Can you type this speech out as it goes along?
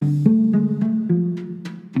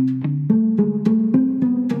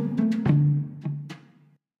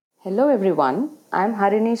Hello everyone, I'm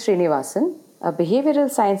Harini Srinivasan, a behavioral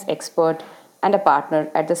science expert and a partner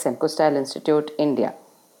at the Semco Style Institute, India.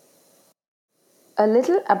 A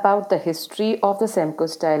little about the history of the Semco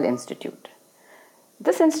Style Institute.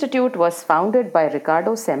 This institute was founded by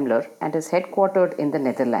Ricardo Semler and is headquartered in the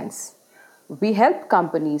Netherlands. We help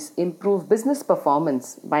companies improve business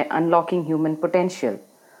performance by unlocking human potential.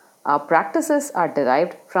 Our practices are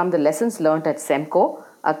derived from the lessons learned at Semco,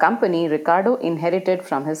 a company Ricardo inherited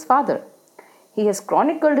from his father. He has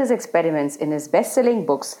chronicled his experiments in his best selling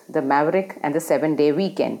books, The Maverick and the 7-Day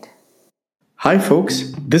Weekend. Hi,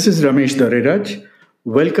 folks. This is Ramesh Doriraj.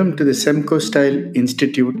 Welcome to the Semco Style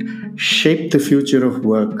Institute Shape the Future of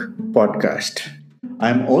Work podcast.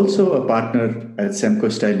 I'm also a partner at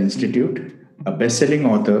Semco Style Institute, a best-selling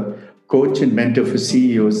author, coach, and mentor for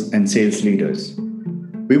CEOs and sales leaders.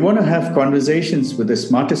 We want to have conversations with the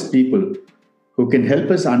smartest people who can help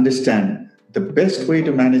us understand the best way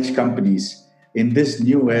to manage companies in this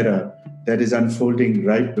new era that is unfolding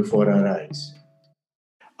right before our eyes.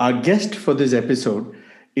 Our guest for this episode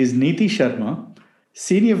is Neeti Sharma,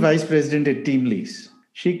 Senior Vice President at TeamLease.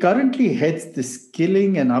 She currently heads the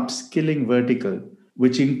Skilling and Upskilling vertical,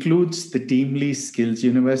 which includes the TeamLease Skills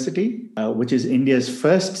University, which is India's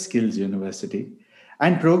first skills university,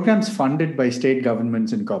 and programs funded by state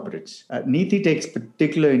governments and corporates. Neeti takes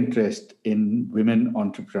particular interest in women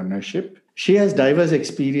entrepreneurship. She has diverse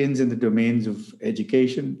experience in the domains of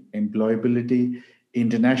education, employability,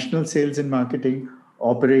 international sales and marketing,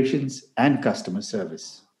 operations, and customer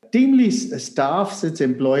service. TeamLease staffs its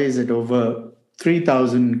employees at over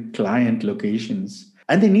 3,000 client locations,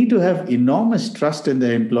 and they need to have enormous trust in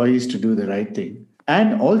their employees to do the right thing.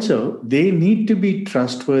 And also, they need to be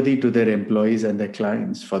trustworthy to their employees and their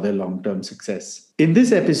clients for their long term success. In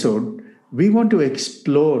this episode, we want to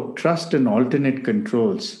explore trust and alternate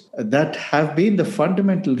controls that have been the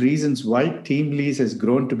fundamental reasons why TeamLease has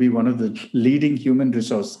grown to be one of the leading human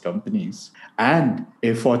resource companies and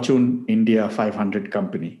a Fortune India 500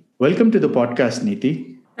 company. Welcome to the podcast,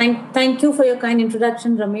 Neeti. Thank you for your kind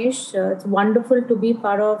introduction, Ramesh. It's wonderful to be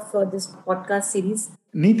part of this podcast series.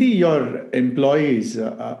 Neeti, your employees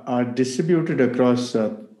are distributed across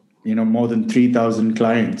more than 3,000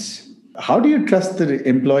 clients. How do you trust the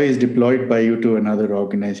employees deployed by you to another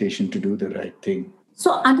organization to do the right thing?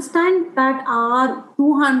 So understand that our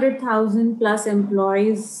 200,000 plus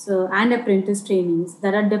employees and apprentice trainees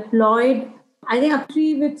that are deployed, I think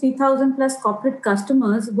actually with 3,000 plus corporate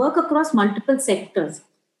customers, work across multiple sectors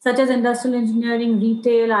such as industrial engineering,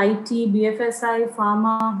 retail, IT, BFSI,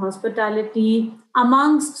 pharma, hospitality,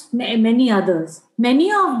 amongst many others.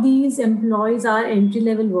 Many of these employees are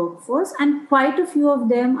entry-level workforce and quite a few of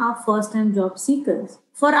them are first-time job seekers.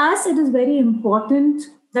 For us, it is very important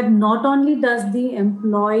that not only does the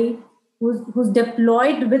employee who's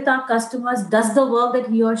deployed with our customers does the work that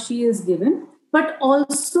he or she is given, but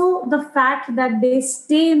also the fact that they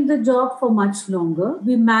stay in the job for much longer.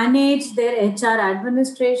 We manage their HR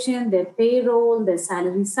administration, their payroll, their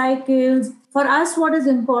salary cycles. For us, what is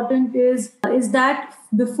important is that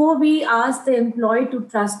before we ask the employee to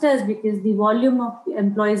trust us, because the volume of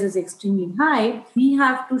employees is extremely high, we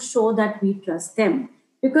have to show that we trust them.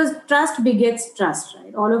 Because trust begets trust,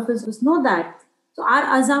 right? All of us know that. So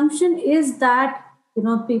our assumption is that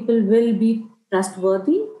people will be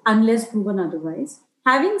trustworthy unless proven otherwise.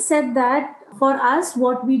 Having said that, for us,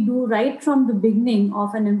 what we do right from the beginning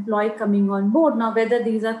of an employee coming on board, now whether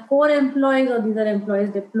these are core employees or these are employees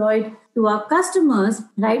deployed to our customers,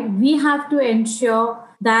 right, we have to ensure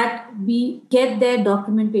that we get their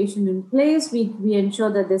documentation in place, we ensure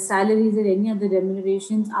that their salaries and any other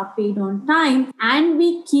remunerations are paid on time, and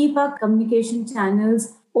we keep our communication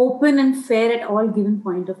channels open and fair at all given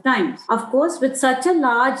point of time. Of course, with such a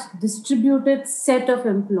large distributed set of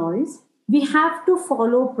employees, we have to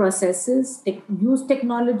follow processes, use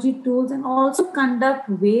technology tools, and also conduct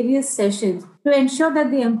various sessions to ensure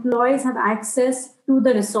that the employees have access to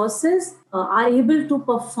the resources, are able to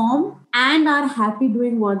perform, and are happy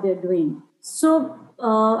doing what they're doing. So,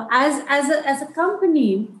 as a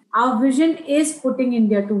company, our vision is putting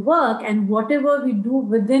India to work, and whatever we do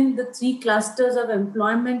within the three clusters of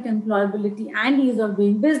employment, employability, and ease of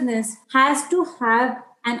doing business has to have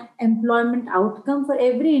an employment outcome for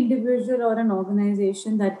every individual or an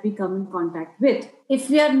organization that we come in contact with.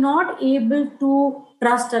 If we are not able to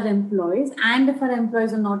trust our employees, and if our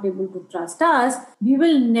employees are not able to trust us, we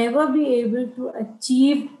will never be able to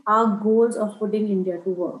achieve our goals of putting India to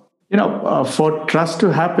work. For trust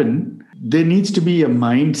to happen, there needs to be a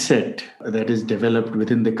mindset that is developed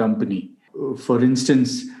within the company. For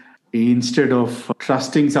instance, Instead of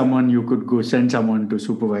trusting someone, you could go send someone to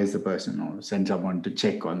supervise the person or send someone to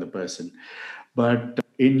check on the person. But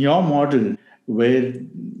in your model, where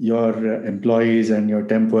your employees and your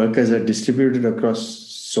temp workers are distributed across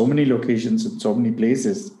so many locations and so many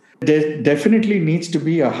places, there definitely needs to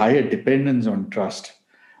be a higher dependence on trust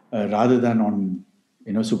rather than on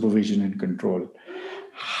supervision and control.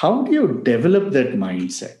 How do you develop that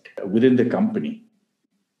mindset within the company?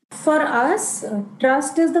 For us,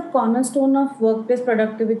 trust is the cornerstone of workplace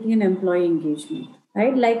productivity and employee engagement,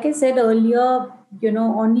 right? Like I said earlier,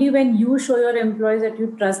 only when you show your employees that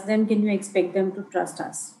you trust them can you expect them to trust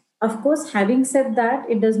us. Of course, having said that,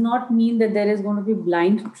 it does not mean that there is going to be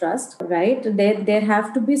blind trust, right? There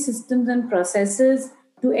have to be systems and processes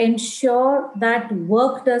to ensure that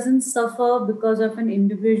work doesn't suffer because of an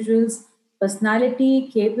individual's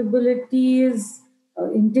personality, capabilities,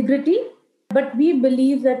 integrity. But we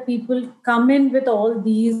believe that people come in with all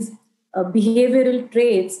these behavioral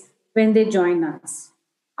traits when they join us.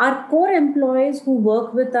 Our core employees who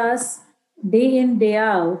work with us day in, day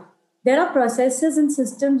out, there are processes and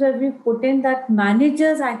systems that we put in that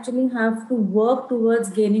managers actually have to work towards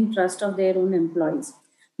gaining trust of their own employees.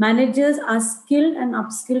 Managers are skilled and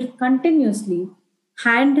upskilled continuously,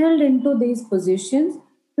 handheld into these positions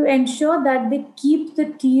to ensure that they keep the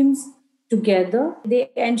teams together. They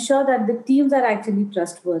ensure that the teams are actually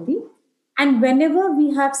trustworthy. And whenever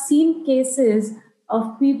we have seen cases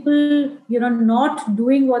of people, not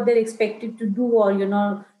doing what they're expected to do,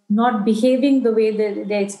 or, not behaving the way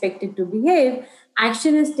they're expected to behave,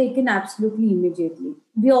 action is taken absolutely immediately.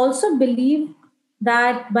 We also believe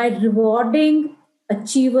that by rewarding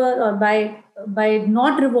achiever, or by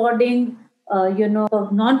not rewarding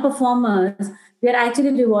non-performers, we are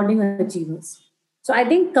actually rewarding achievers. So I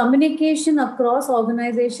think communication across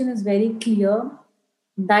organization is very clear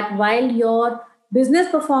that while your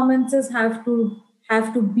business performances have to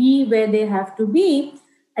be where they have to be,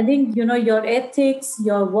 I think your ethics,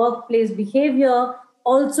 your workplace behavior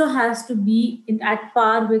also has to be at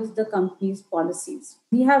par with the company's policies.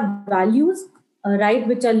 We have values, right,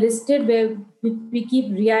 which are listed, where we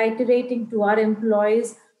keep reiterating to our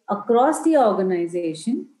employees across the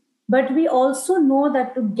organization. But we also know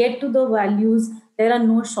that to get to the values, there are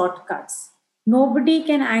no shortcuts. Nobody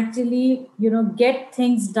can actually get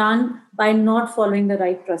things done by not following the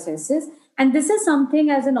right processes. And this is something,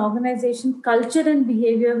 as an organization, culture and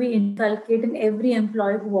behavior we inculcate in every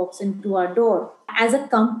employee who walks into our door. As a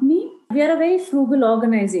company, we are a very frugal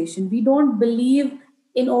organization. We don't believe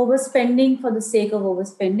in overspending for the sake of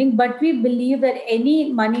overspending, but we believe that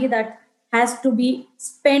any money that has to be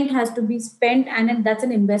spent, and then that's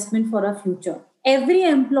an investment for our future. Every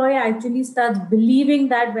employee actually starts believing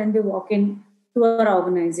that when they walk in to our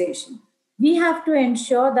organization. We have to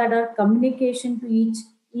ensure that our communication to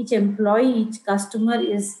each employee, each customer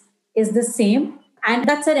is the same, and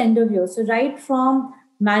that's our endeavor. So right from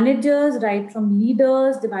managers, right from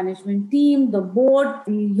leaders, the management team, the board,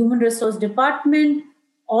 the human resource department,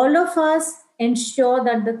 all of us ensure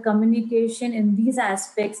that the communication in these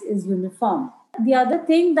aspects is uniform. The other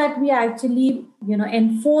thing that we actually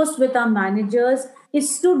enforce with our managers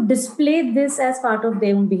is to display this as part of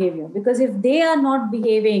their own behavior, because if they are not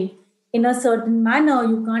behaving in a certain manner,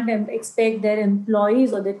 you can't expect their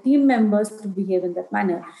employees or their team members to behave in that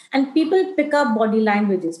manner. And people pick up body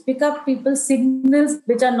languages, pick up people's signals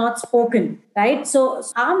which are not spoken, right? So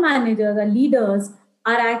our managers, our leaders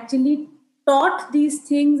are actually taught these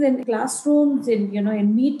things in classrooms,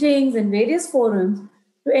 in meetings, in various forums,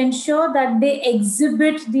 to ensure that they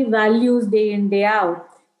exhibit the values day in, day out.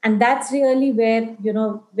 And that's really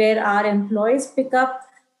where our employees pick up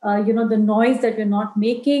the noise that we're not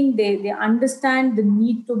making. They understand the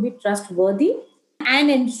need to be trustworthy and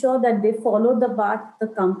ensure that they follow the path the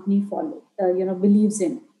company believes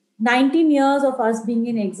in. 19 years of us being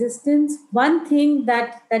in existence, one thing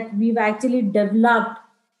that we've actually developed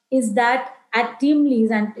is that at team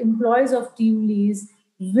leads, and employees of team leads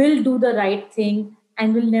will do the right thing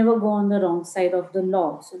and will never go on the wrong side of the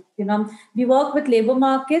law. So, we work with labor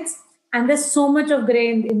markets, and there's so much of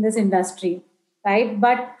gray in this industry, right?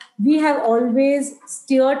 But we have always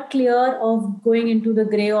steered clear of going into the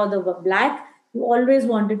gray or the black. We always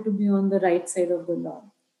wanted to be on the right side of the law.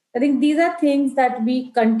 I think these are things that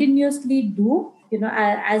we continuously do.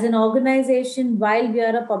 As an organization, while we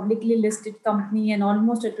are a publicly listed company and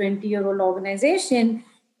almost a 20-year-old organization,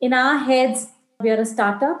 in our heads, we are a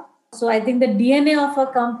startup. So I think the DNA of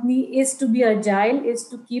our company is to be agile, is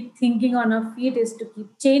to keep thinking on our feet, is to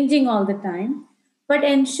keep changing all the time, but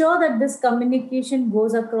ensure that this communication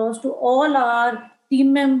goes across to all our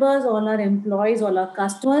team members, all our employees, all our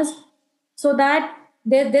customers, so that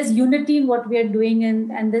there's unity in what we are doing,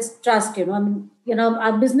 and there's trust.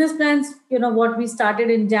 Our business plans, what we started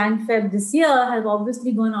in Jan-Feb this year have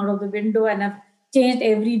obviously gone out of the window and have changed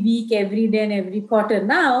every week, every day, and every quarter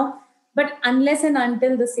now. But unless and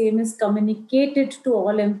until the same is communicated to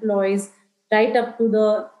all employees, right up to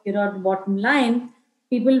the bottom line,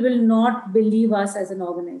 people will not believe us as an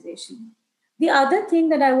organization. The other thing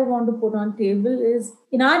that I would want to put on table is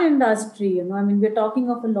in our industry, we're talking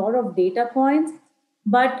of a lot of data points,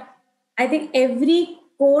 but I think every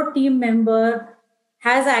core team member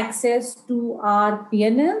has access to our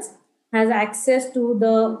P&Ls, has access to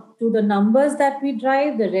the numbers that we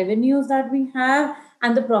drive, the revenues that we have,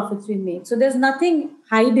 and the profits we make. So there's nothing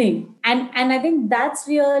hiding, and I think that's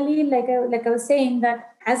really like I was saying,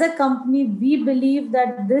 that as a company we believe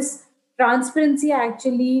that this transparency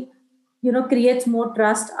actually creates more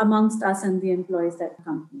trust amongst us and the employees at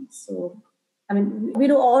companies. So we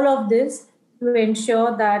do all of this to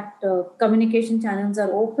ensure that communication channels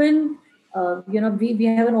are open. We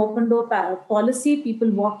have an open door policy.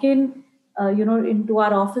 People walk in, into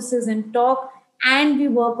our offices and talk, and we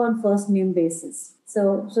work on first name basis.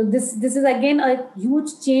 So this is again a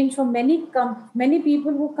huge change for many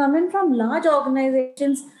people who come in from large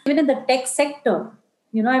organizations, even in the tech sector.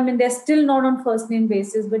 They're still not on first name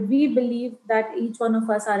basis, but we believe that each one of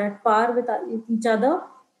us are at par with each other.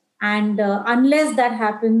 And unless that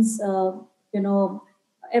happens,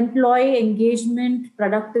 employee engagement,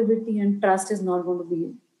 productivity, and trust is not going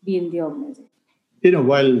to be in the organization.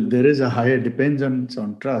 While there is a higher dependence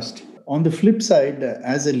on trust, on the flip side,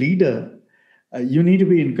 as a leader, you need to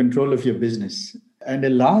be in control of your business. And a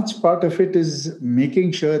large part of it is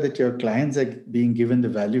making sure that your clients are being given the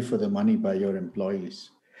value for the money by your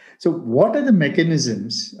employees. So, what are the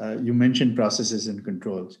mechanisms, you mentioned processes and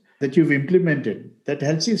controls, that you've implemented that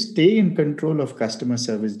helps you stay in control of customer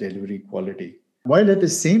service delivery quality, while at the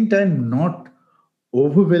same time not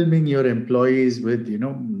overwhelming your employees with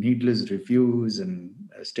needless reviews and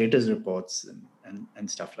status reports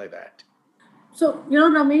and stuff like that? So,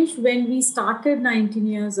 Ramesh, when we started 19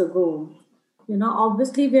 years ago,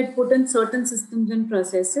 obviously we had put in certain systems and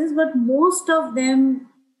processes, but most of them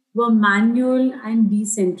were manual and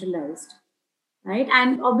decentralized, right?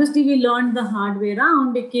 And obviously we learned the hard way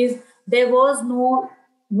around, because there was no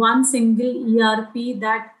one single ERP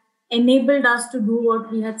that enabled us to do what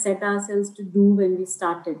we had set ourselves to do when we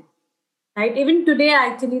started, right? Even today,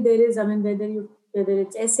 actually, there is, whether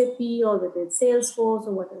it's SAP or whether it's Salesforce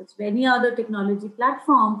or whatever, it's any other technology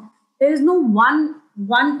platform, there is no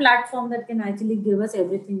one platform that can actually give us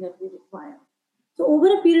everything that we require. So over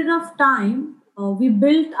a period of time, we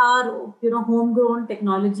built our homegrown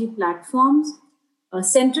technology platforms,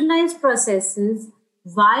 centralized processes,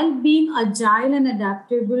 while being agile and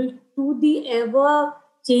adaptable to the ever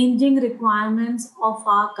changing requirements of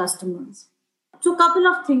our customers. So a couple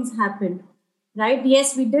of things happened, right?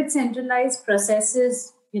 Yes, we did centralize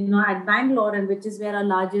processes, at Bangalore, and which is where our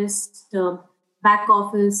largest back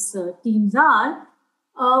office teams are.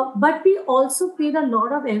 But we also paid a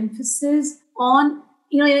lot of emphasis on,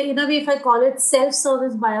 in a way, if I call it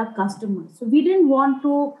self-service by our customers. So we didn't want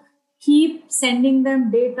to keep sending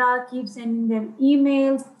them data, keep sending them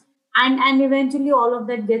emails, and eventually all of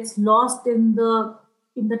that gets lost in the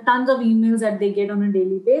tons of emails that they get on a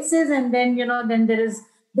daily basis. And then, then there is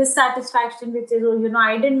dissatisfaction, which is,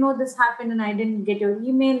 I didn't know this happened and I didn't get your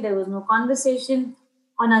email. There was no conversation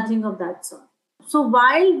or nothing of that sort. So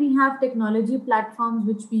while we have technology platforms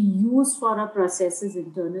which we use for our processes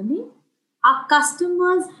internally, our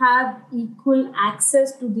customers have equal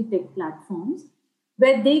access to the tech platforms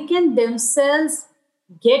where they can themselves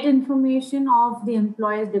get information of the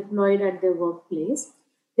employees deployed at their workplace.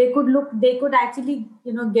 They could actually,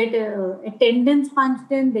 get attendance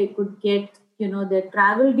punched in. They could get, their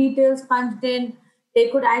travel details punched in. They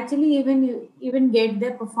could actually even get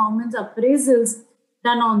their performance appraisals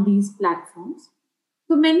done on these platforms.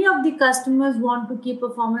 So many of the customers want to keep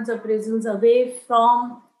performance appraisals away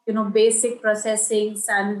from, basic processing,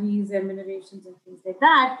 salaries, remunerations, and things like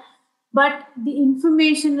that. But the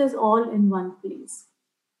information is all in one place.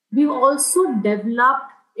 We've also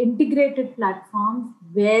developed integrated platforms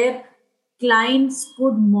where clients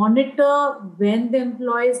could monitor when the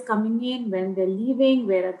employee is coming in, when they're leaving,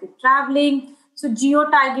 where are they traveling. So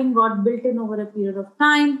geotagging got built in over a period of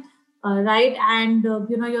time, right? And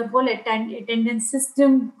your whole attendance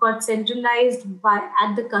system got centralized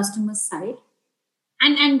at the customer side,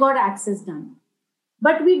 and got access done.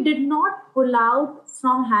 But we did not pull out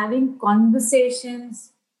from having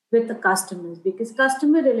conversations with the customers, because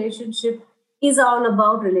customer relationship is all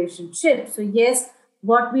about relationship. So yes,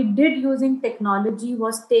 what we did using technology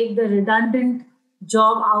was take the redundant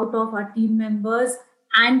job out of our team members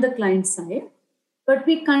and the client side, but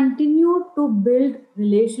we continue to build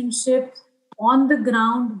relationships on the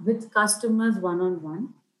ground with customers one on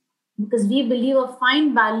one, because we believe a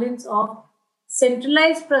fine balance of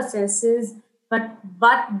centralized processes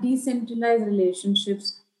but decentralized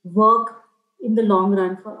relationships work in the long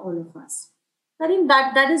run for all of us. I think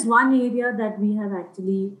that is one area that we have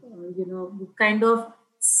actually kind of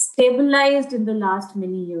stabilized in the last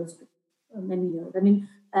many years. Many years. I mean,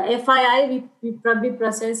 FII, we probably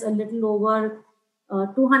process a little over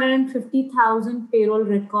 250,000 payroll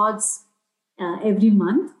records every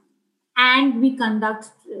month, and we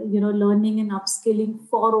conduct learning and upskilling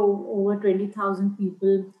for over 20,000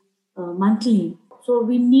 people monthly. So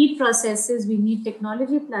we need processes, we need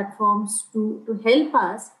technology platforms to help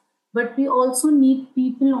us, but we also need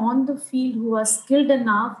people on the field who are skilled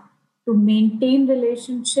enough to maintain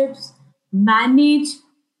relationships, manage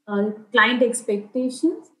client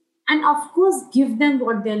expectations, and of course give them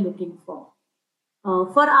what they're looking for.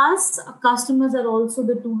 For us, customers are also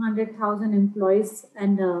the 200,000 employees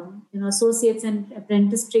and associates and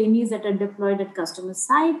apprentice trainees that are deployed at customer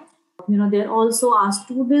side. They're also our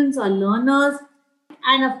students, our learners,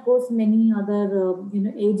 and of course many other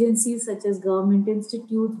agencies such as government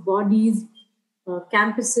institutes, bodies,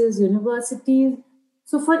 campuses, universities.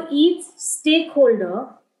 So for each stakeholder,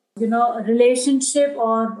 relationship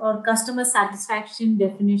or customer satisfaction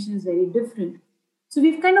definition is very different. So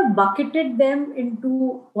we've kind of bucketed them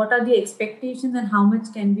into what are the expectations and how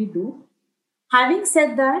much can we do. Having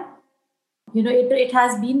said that, it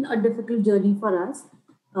has been a difficult journey for us.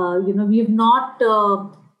 We've not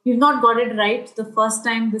got it right the first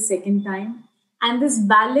time, the second time, and this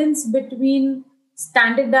balance between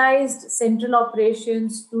standardized central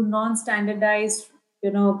operations to non-standardized,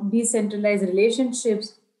 decentralized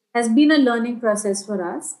relationships has been a learning process for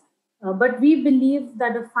us. But we believe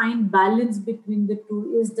that a fine balance between the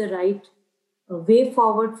two is the right way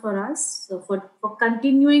forward for us. So for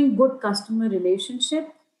continuing good customer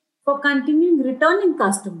relationship, for continuing returning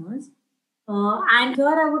customers. And here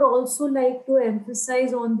I would also like to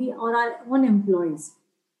emphasize on our own employees,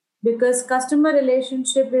 because customer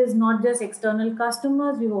relationship is not just external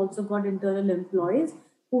customers. We've also got internal employees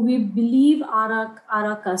who we believe are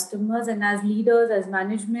our customers, and as leaders, as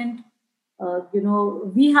management,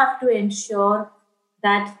 we have to ensure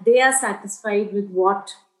that they are satisfied with what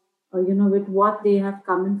they have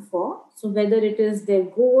come in for. So whether it is their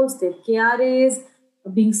goals, their KRAs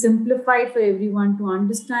being simplified for everyone to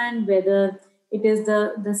understand, whether it is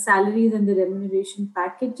the salaries and the remuneration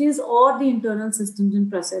packages, or the internal systems and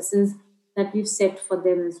processes that we've set for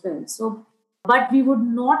them as well. So, but we would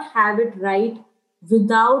not have it right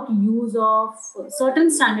without use of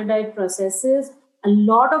certain standardized processes, a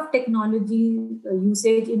lot of technology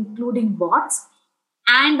usage, including bots,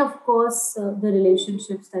 and of course, the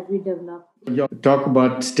relationships that we develop. You talk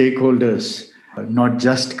about stakeholders, not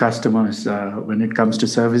just customers, when it comes to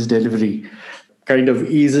service delivery. Kind of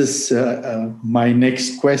eases my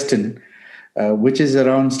next question, which is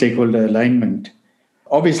around stakeholder alignment.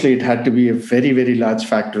 Obviously, it had to be a very, very large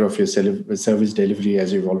factor of your service delivery,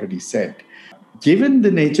 as you've already said. Given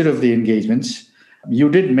the nature of the engagements, you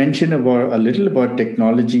did mention a little about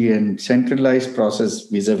technology and centralized process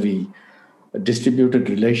vis-a-vis distributed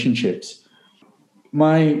relationships.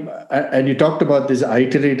 And you talked about this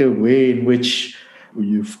iterative way in which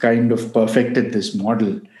you've kind of perfected this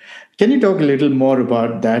model. Can you talk a little more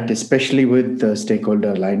about that, especially with the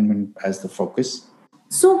stakeholder alignment as the focus?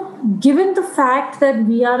 So, given the fact that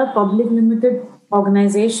we are a public limited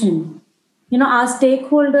organization, our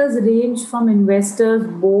stakeholders range from investors,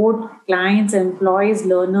 board, clients, employees,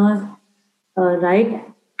 learners, right,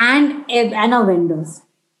 and our vendors.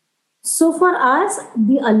 So for us,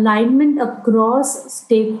 the alignment across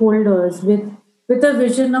stakeholders with a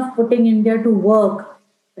vision of putting India to work,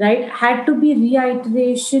 right, had to be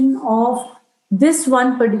reiteration of this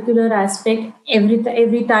one particular aspect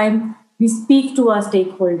every time we speak to our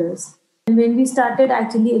stakeholders. And when we started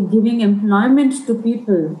actually giving employment to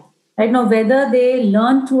people, right now, whether they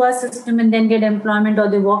learn through our system and then get employment, or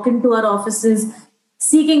they walk into our offices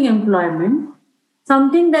seeking employment,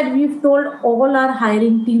 something that we've told all our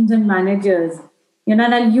hiring teams and managers, and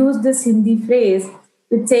I'll use this Hindi phrase,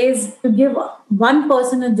 which says to give one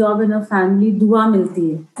person a job in a family, dua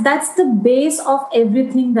milti hai. That's the base of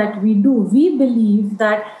everything that we do. We believe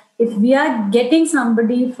that if we are getting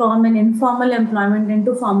somebody from an informal employment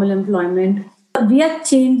into formal employment, we are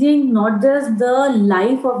changing not just the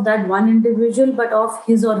life of that one individual, but of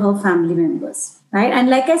his or her family members, right? And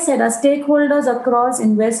like I said, our stakeholders across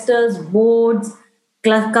investors, boards,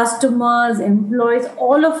 customers, employees,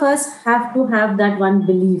 all of us have to have that one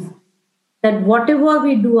belief that whatever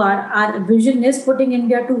we do, our vision is putting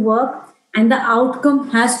India to work, and the outcome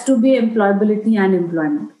has to be employability and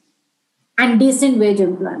employment and decent wage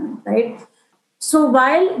employment, right? So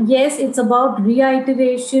while yes, it's about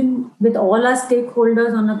reiteration with all our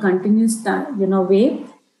stakeholders on a continuous way,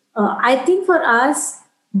 I think for us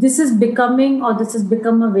this is becoming or this has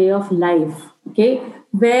become a way of life. Okay,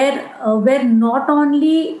 where not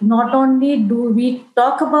only do we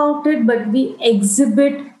talk about it, but we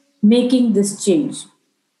exhibit making this change.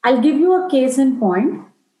 I'll give you a case in point.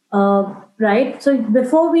 Right. So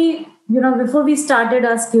before we started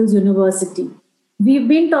our skills university, we've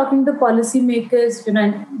been talking to policymakers.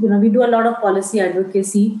 And we do a lot of policy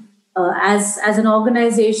advocacy as an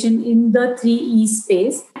organization in the 3E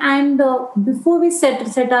space. And before we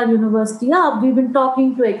set our university up, we've been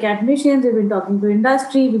talking to academicians, we've been talking to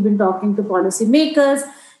industry, we've been talking to policymakers,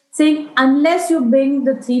 saying unless you bring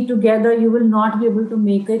the three together, you will not be able to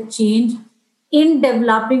make a change in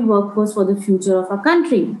developing workforce for the future of our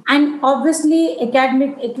country. And obviously,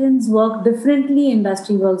 academics work differently,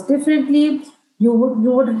 industry works differently. You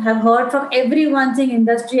would have heard from everyone saying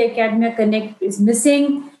industry academia connect is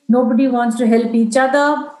missing. Nobody wants to help each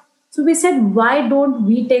other. So we said, why don't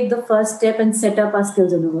we take the first step and set up our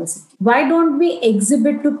skills university? Why don't we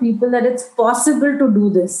exhibit to people that it's possible to do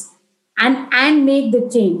this and make the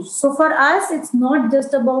change? So for us, it's not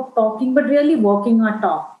just about talking, but really walking our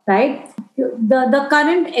talk, right? The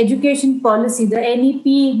current education policy, the NEP,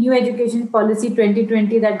 New Education Policy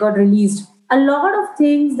 2020 that got released, a lot of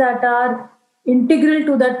things that are integral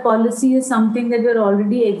to that policy is something that we're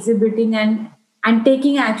already exhibiting and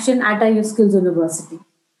taking action at our skills university,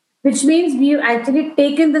 which means we've actually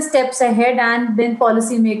taken the steps ahead, and then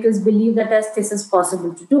policymakers believe that as this is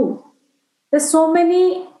possible to do. There's so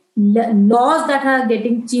many laws that are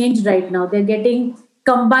getting changed right now. They're getting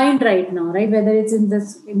combined right now, right? Whether it's in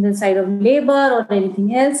the side of labor or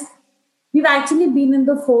anything else, we've actually been in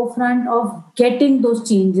the forefront of getting those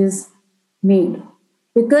changes made.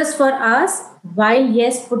 Because for us, while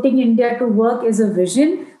yes, putting India to work is a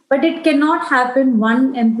vision, but it cannot happen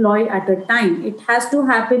one employee at a time. It has to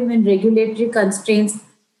happen when regulatory constraints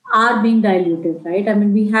are being diluted, right? I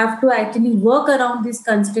mean, we have to actually work around these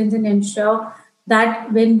constraints and ensure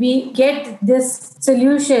that when we get this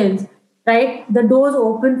solutions, right, the doors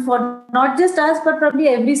open for not just us, but probably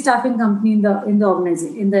every staffing company in the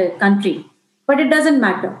organization, in the country. But it doesn't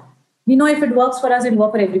matter. We know if it works for us, it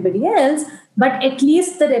works for everybody else, but at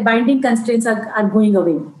least the binding constraints are going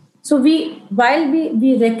away. So while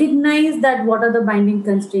we recognize that what are the binding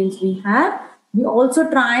constraints we have, we also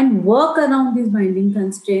try and work around these binding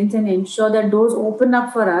constraints and ensure that doors open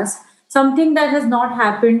up for us, something that has not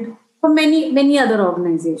happened for many other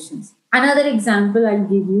organizations. Another example I'll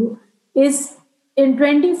give you is in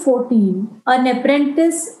 2014, an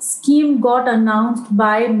apprentice scheme got announced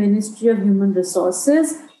by Ministry of Human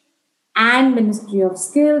Resources and Ministry of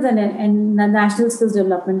Skills and the National Skills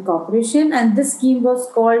Development Corporation. And this scheme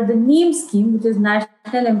was called the NEEM scheme, which is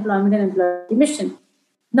National Employment and Employability Mission.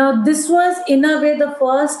 Now, this was in a way the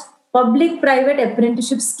first public-private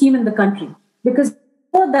apprenticeship scheme in the country, because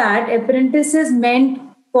before that, apprentices meant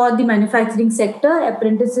for the manufacturing sector,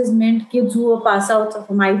 apprentices meant kids who were pass outs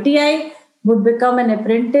from ITI would become an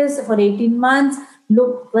apprentice for 18 months,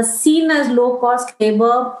 was seen as low-cost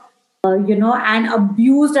labor, and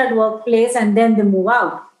abused at workplace, and then they move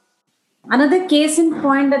out. Another case in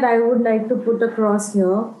point that I would like to put across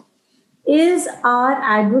here is our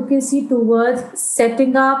advocacy towards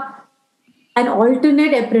setting up an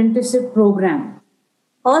alternate apprenticeship program.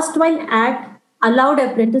 Erstwhile Act allowed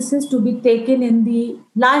apprentices to be taken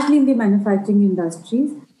largely in the manufacturing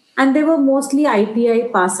industries, and they were mostly ITI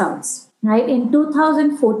pass outs. Right? In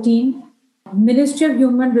 2014, Ministry of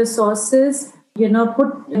Human Resources,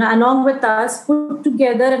 along with us, put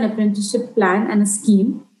together an apprenticeship plan and a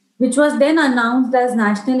scheme, which was then announced as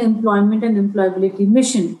National Employment and Employability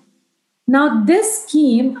Mission. Now, this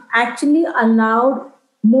scheme actually allowed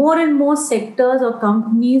more and more sectors or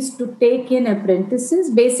companies to take in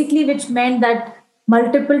apprentices, basically, which meant that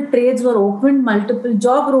multiple trades were opened, multiple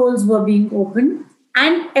job roles were being opened,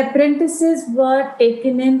 and apprentices were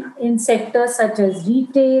taken in sectors such as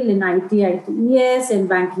retail, in IT, ITES, in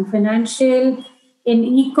banking, financial, in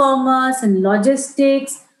e-commerce and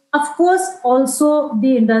logistics, of course, also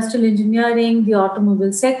the industrial engineering, the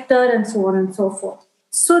automobile sector, and so on and so forth.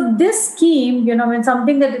 So this scheme, when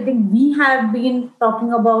something that I think we have been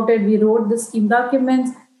talking about it, we wrote the scheme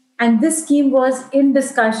documents, and this scheme was in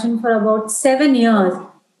discussion for about 7 years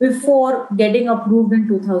before getting approved in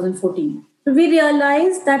 2014. So we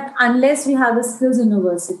realize that unless we have a skills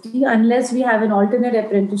university, unless we have an alternate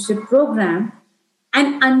apprenticeship program,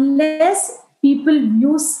 and unless people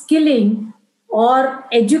view skilling or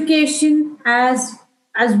education as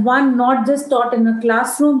one not just taught in a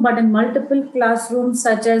classroom but in multiple classrooms,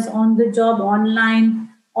 such as on the job, online,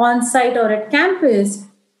 on site, or at campus,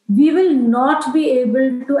 we will not be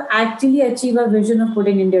able to actually achieve a vision of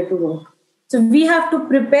putting India to work. So we have to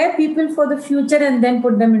prepare people for the future and then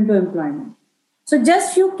put them into employment. So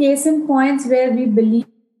just few case in points where we believe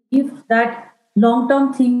that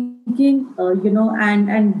long-term thinking,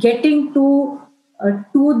 and getting to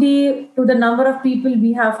the number of people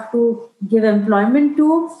we have to give employment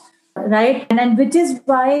to, right? And which is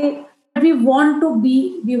why we want to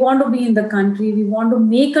be in the country. We want to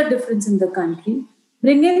make a difference in the country.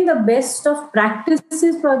 Bring in the best of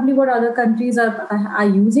practices, probably what other countries are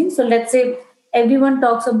using. So let's say everyone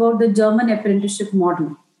talks about the German apprenticeship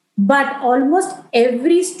model, but almost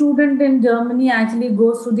every student in Germany actually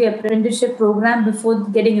goes through the apprenticeship program before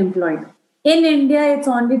getting employed. In India, it's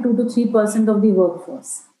only 2 to 3% of the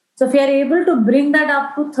workforce. So if you are able to bring that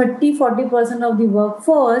up to 30-40% of the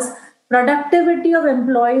workforce, productivity of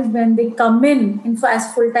employees when they come in for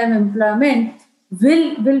as full-time employment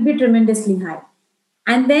will be tremendously high.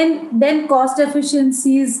 And then cost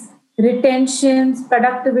efficiencies, retentions,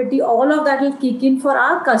 productivity, all of that will kick in for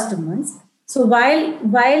our customers. So while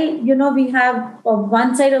we have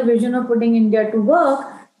one side of vision of putting India to work,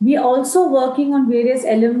 we also working on various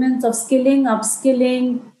elements of skilling,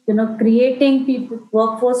 upskilling, creating people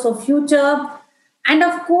workforce for future. And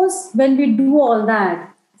of course, when we do all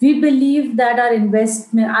that, we believe that our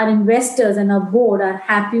investors and our board are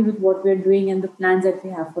happy with what we're doing and the plans that we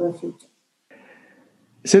have for the future.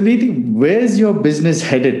 So, Neeti, where's your business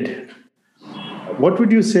headed? What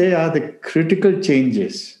would you say are the critical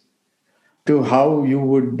changes to how you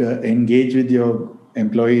would engage with your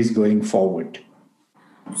employees going forward?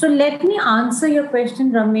 So let me answer your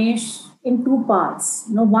question, Ramesh, in two parts.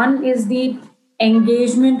 One is the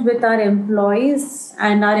engagement with our employees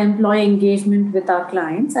and our employee engagement with our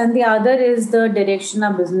clients, and the other is the direction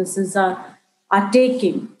our businesses are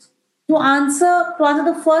taking. To answer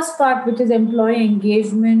the first part, which is employee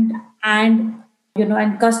engagement and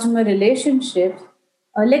customer relationships,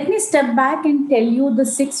 let me step back and tell you the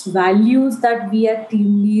 6 values that we at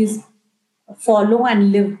TeamLease follow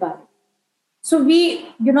and live by. So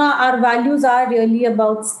our values are really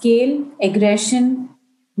about scale, aggression,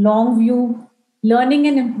 long view, learning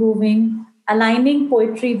and improving, aligning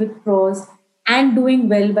poetry with prose, and doing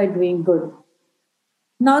well by doing good.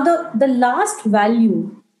 Now, the last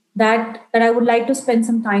value that I would like to spend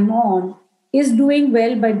some time on is doing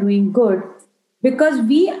well by doing good, because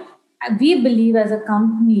we believe as a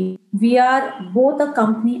company we are both a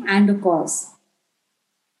company and a cause.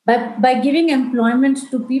 But by giving employment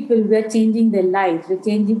to people, we are changing their lives.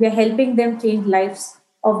 We're helping them change lives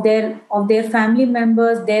of their family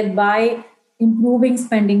members, thereby improving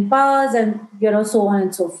spending powers and so on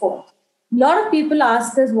and so forth. A lot of people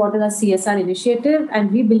ask us what is a CSR initiative,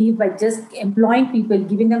 and we believe by just employing people,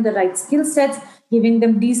 giving them the right skill sets, giving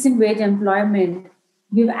them decent wage employment,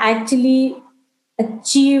 we've actually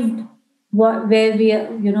achieved what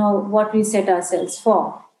we set ourselves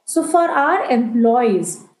for. So for our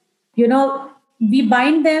employees, we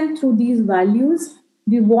bind them through these values.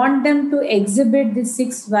 We want them to exhibit these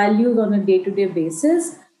 6 values on a day-to-day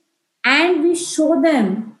basis, and we show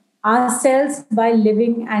them ourselves by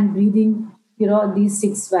living and breathing these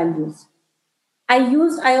 6 values.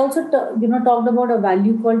 I also talked about a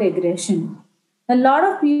value called aggression. A lot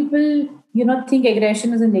of people think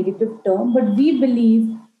aggression is a negative term, but we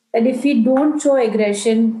believe that if we don't show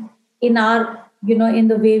aggression in our in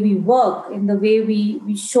the way we work, in the way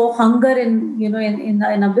we show hunger in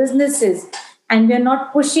our businesses, and we're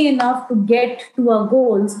not pushing enough to get to our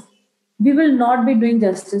goals, we will not be doing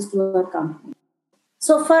justice to our company.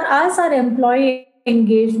 So for us, our employee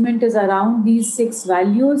engagement is around these 6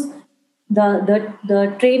 values.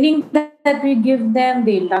 The training that we give them,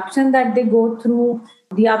 the induction that they go through,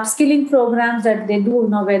 the upskilling programs that they do,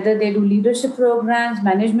 whether they do leadership programs,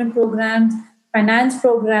 management programs, finance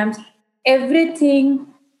programs, everything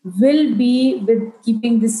will be with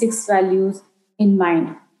keeping the 6 values in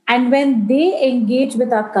mind. And when they engage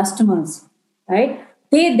with our customers, right,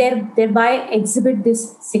 they thereby exhibit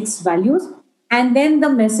these 6 values, and then the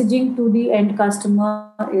messaging to the end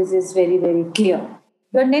customer is very, very clear.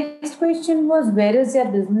 Your next question was, where is your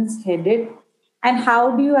business headed and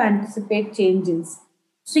how do you anticipate changes?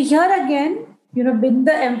 So here again, with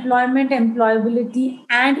the employment, employability,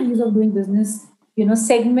 and ease of doing business,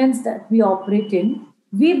 segments that we operate in,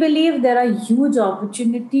 we believe there are huge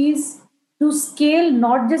opportunities to scale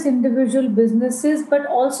not just individual businesses, but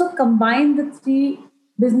also combine the three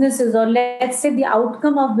businesses, or let's say the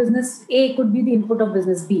outcome of business A could be the input of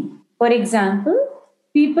business B. For example,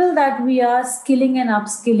 people that we are skilling and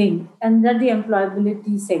upskilling under the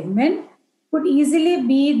employability segment could easily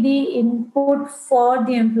be the input for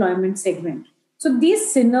the employment segment. So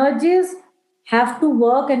these synergies have to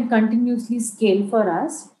work and continuously scale for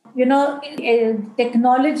us.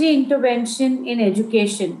 Technology intervention in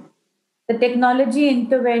education, the technology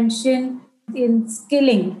intervention in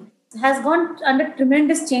skilling has gone under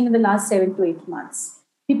tremendous change in the last 7 to 8 months.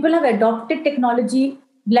 People have adopted technology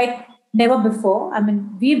like never before. I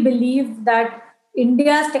mean, we believe that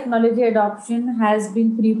India's technology adoption has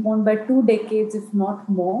been preponed by 2 decades, if not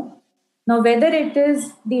more. Now, whether it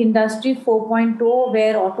is the industry 4.0,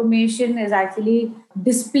 where automation is actually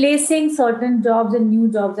displacing certain jobs and new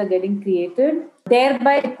jobs are getting created,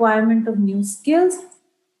 thereby requirement of new skills,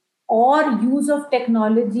 or use of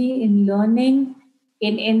technology in learning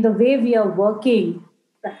in the way we are working,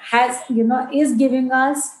 is giving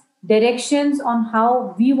us directions on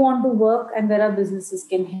how we want to work and where our businesses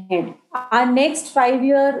can head. Our next 5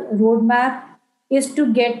 year roadmap is to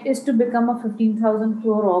become a 15,000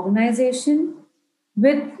 crore organization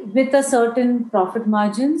with a certain profit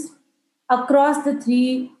margins across the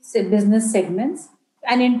three business segments,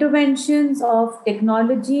 and interventions of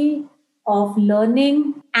technology, of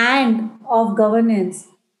learning, and of governance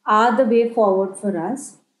are the way forward for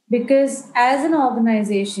us. Because as an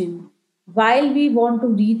organization, while we want to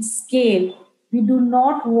reach scale, we do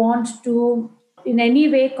not want to in any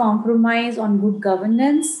way compromise on good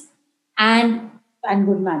governance and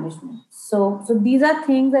good management. So these are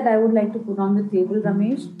things that I would like to put on the table,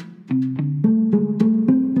 Ramesh.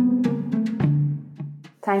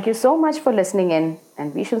 Thank you so much for listening in,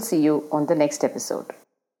 and we shall see you on the next episode.